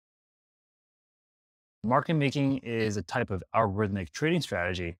market making is a type of algorithmic trading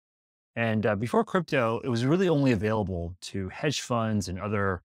strategy. And before crypto, it was really only available to hedge funds and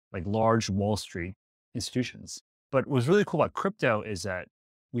other like large Wall Street institutions. But what's really cool about crypto is that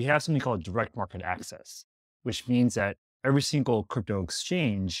we have something called direct market access, which means that every single crypto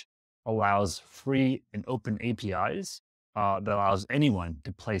exchange allows free and open APIs that allows anyone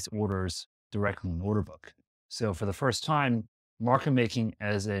to place orders directly in an order book. So for the first time, market making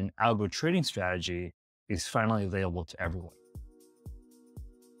as an algo trading strategy is finally available to everyone.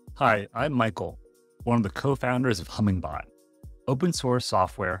 Hi, I'm Michael, one of the co-founders of Hummingbot, open source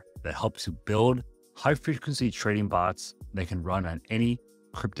software that helps you build high-frequency trading bots that can run on any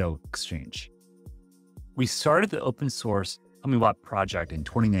crypto exchange. We started the open source Hummingbot project in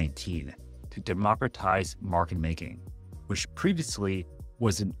 2019 to democratize market making, which previously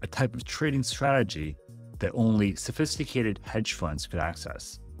was a type of trading strategy that only sophisticated hedge funds could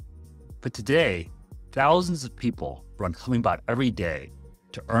access. But today, thousands of people run Hummingbot every day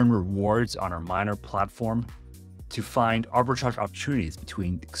to earn rewards on our miner platform, to find arbitrage opportunities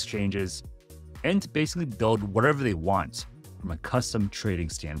between exchanges, and to basically build whatever they want from a custom trading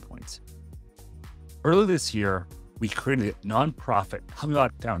standpoint. Earlier this year, we created a nonprofit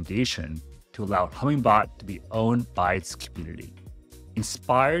Hummingbot Foundation to allow Hummingbot to be owned by its community.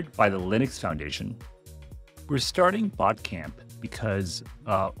 Inspired by the Linux Foundation, we're starting Botcamp because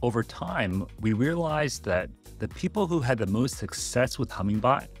over time, we realized that the people who had the most success with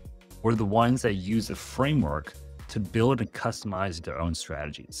Hummingbot were the ones that used a framework to build and customize their own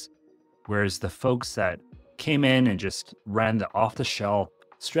strategies. Whereas the folks that came in and just ran the off-the-shelf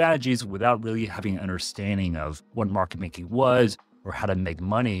strategies without really having an understanding of what market making was or how to make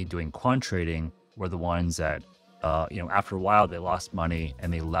money doing quant trading were the ones that, after a while, they lost money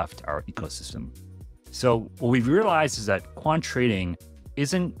and they left our ecosystem. So what we've realized is that quant trading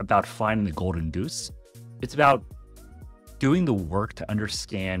isn't about finding the golden goose. It's about doing the work to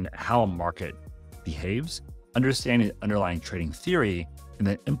understand how a market behaves, understanding the underlying trading theory, and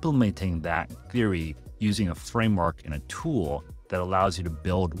then implementing that theory using a framework and a tool that allows you to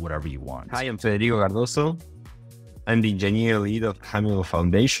build whatever you want. Hi, I'm Federico Cardoso. I'm the engineer lead of Hummingbot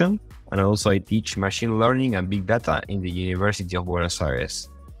Foundation, and also I teach machine learning and big data in the University of Buenos Aires.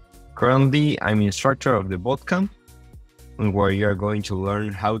 Currently, I'm instructor of the Botcamp, where you are going to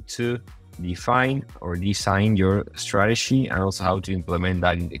learn how to define or design your strategy and also how to implement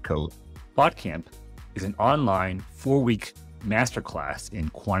that in the code. Botcamp is an online 4-week masterclass in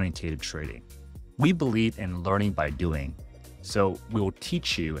quantitative trading. We believe in learning by doing. So we will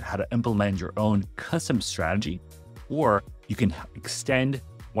teach you how to implement your own custom strategy, or you can extend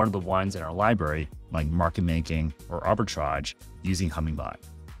one of the ones in our library, like market making or arbitrage, using Hummingbot.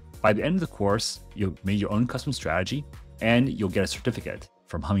 By the end of the course, you'll make your own custom strategy, and you'll get a certificate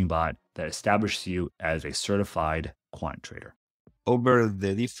from Hummingbot that establishes you as a certified quant trader. Over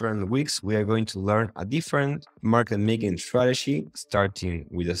the different weeks, we are going to learn a different market making strategy, starting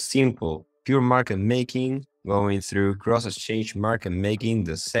with a simple pure market making, going through cross-exchange market making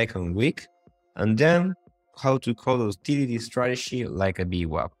the second week, and then how to code a utility strategy like a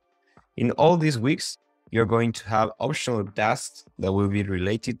VWAP. In all these weeks, you're going to have optional tasks that will be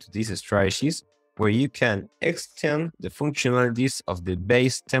related to these strategies, where you can extend the functionalities of the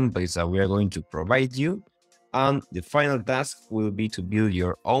base templates that we are going to provide you. And the final task will be to build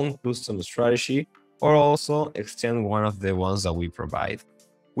your own custom strategy or also extend one of the ones that we provide.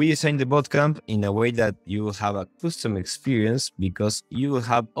 We designed the Botcamp in a way that you will have a custom experience because you will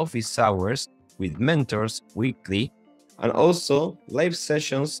have office hours with mentors weekly and also live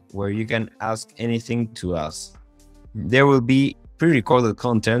sessions where you can ask anything to us. There will be pre-recorded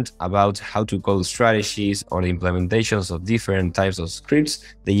content about how to code strategies or the implementations of different types of scripts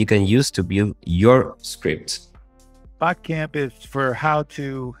that you can use to build your script. Botcamp is for how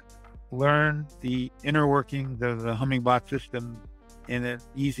to learn the inner workings of the Hummingbot system in an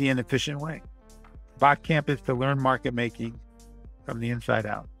easy and efficient way. Botcamp is to learn market making from the inside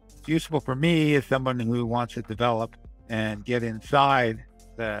out. It's useful for me as someone who wants to develop and get inside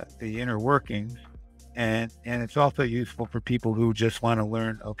the inner workings. And it's also useful for people who just want to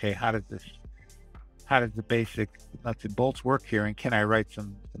learn, okay, how does the basic nuts and bolts work here? And can I write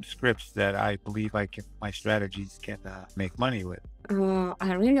some scripts that I believe my strategies can make money with?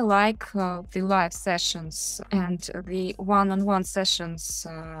 I really like the live sessions and the one-on-one sessions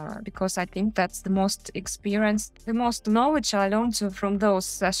because I think that's the most experience, the most knowledge I learned from those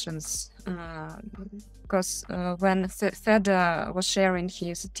sessions. Because when Fed was sharing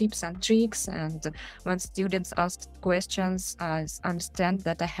his tips and tricks, and when students asked questions, I understand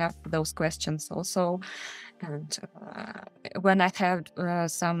that I have those questions also. And when I had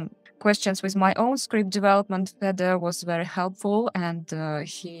some questions with my own script development, Feder was very helpful, and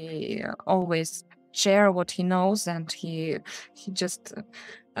he always share what he knows, and he just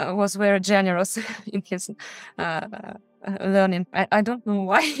was very generous in his learning. I don't know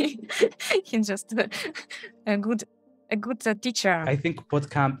why. He's just a good teacher. I think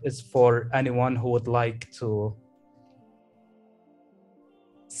Bootcamp is for anyone who would like to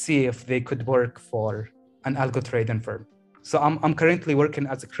see if they could work for an algo trading firm. So I'm currently working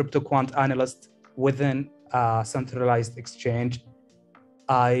as a crypto quant analyst within a centralized exchange.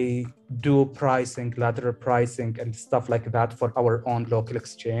 I do pricing, lateral pricing, and stuff like that for our own local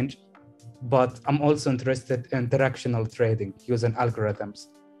exchange. But I'm also interested in directional trading using algorithms,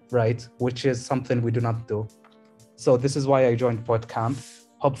 right? Which is something we do not do. So this is why I joined Bootcamp.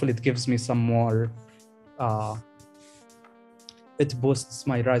 Hopefully it gives me some more, it boosts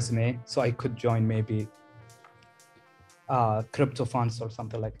my resume so I could join maybe crypto funds or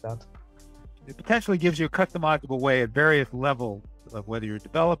something like that. It potentially gives you a customizable way at various levels of whether you're a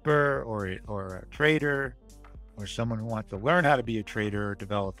developer or a trader or someone who wants to learn how to be a trader or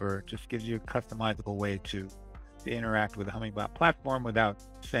developer. It just gives you a customizable way to interact with the Hummingbot platform without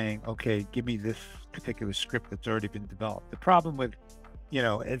saying, okay, give me this particular script that's already been developed. The problem with,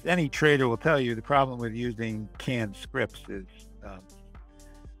 as any trader will tell you, the problem with using canned scripts is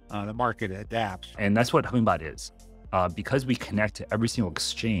the market adapts. And that's what Hummingbot is. Because we connect to every single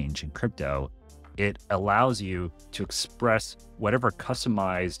exchange in crypto, it allows you to express whatever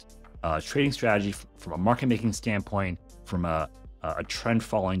customized trading strategy from a market making standpoint, from a trend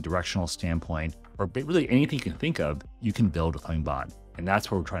following directional standpoint, or really anything you can think of, you can build with Hummingbot. And that's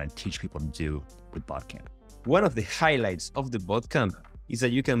what we're trying to teach people to do with Botcamp. One of the highlights of the Botcamp is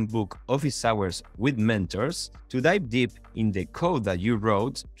that you can book office hours with mentors to dive deep in the code that you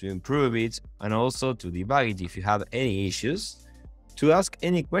wrote, to improve it, and also to debug it if you have any issues, to ask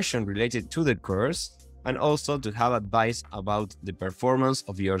any question related to the course, and also to have advice about the performance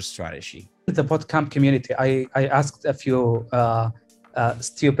of your strategy. The Botcamp community, I asked a few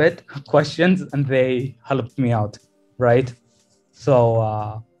stupid questions and they helped me out, right?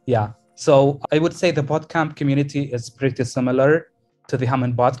 So yeah, so I would say the Botcamp community is pretty similar to the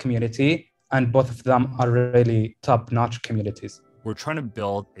Hummingbot community, and both of them are really top-notch communities. We're trying to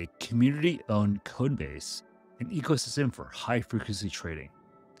build a community-owned code base, an ecosystem for high-frequency trading,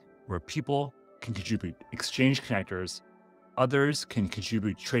 where people can contribute exchange connectors, others can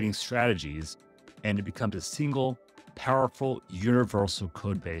contribute trading strategies, and it becomes a single, powerful, universal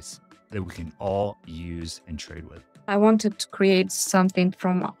code base that we can all use and trade with. I wanted to create something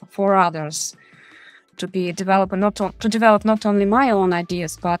for others, to be a developer, to develop not only my own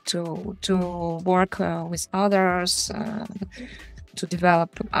ideas, but to work with others, to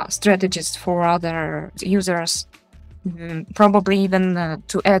develop strategies for other users, probably even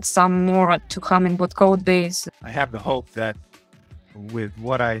to add some more to Hummingbot code base. I have the hope that with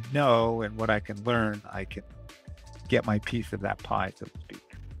what I know and what I can learn, I can get my piece of that pie, so to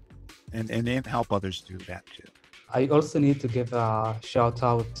speak, and then help others do that too. I also need to give a shout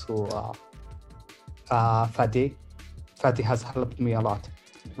out to Fatih. Fatih has helped me a lot,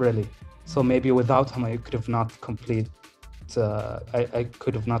 really. So maybe without him, I could have not completed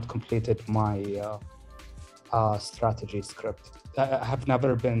my strategy script. I have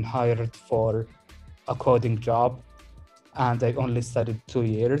never been hired for a coding job, and I only studied 2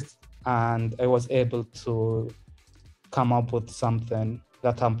 years, and I was able to come up with something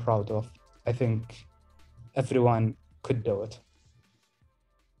that I'm proud of. I think everyone could do it.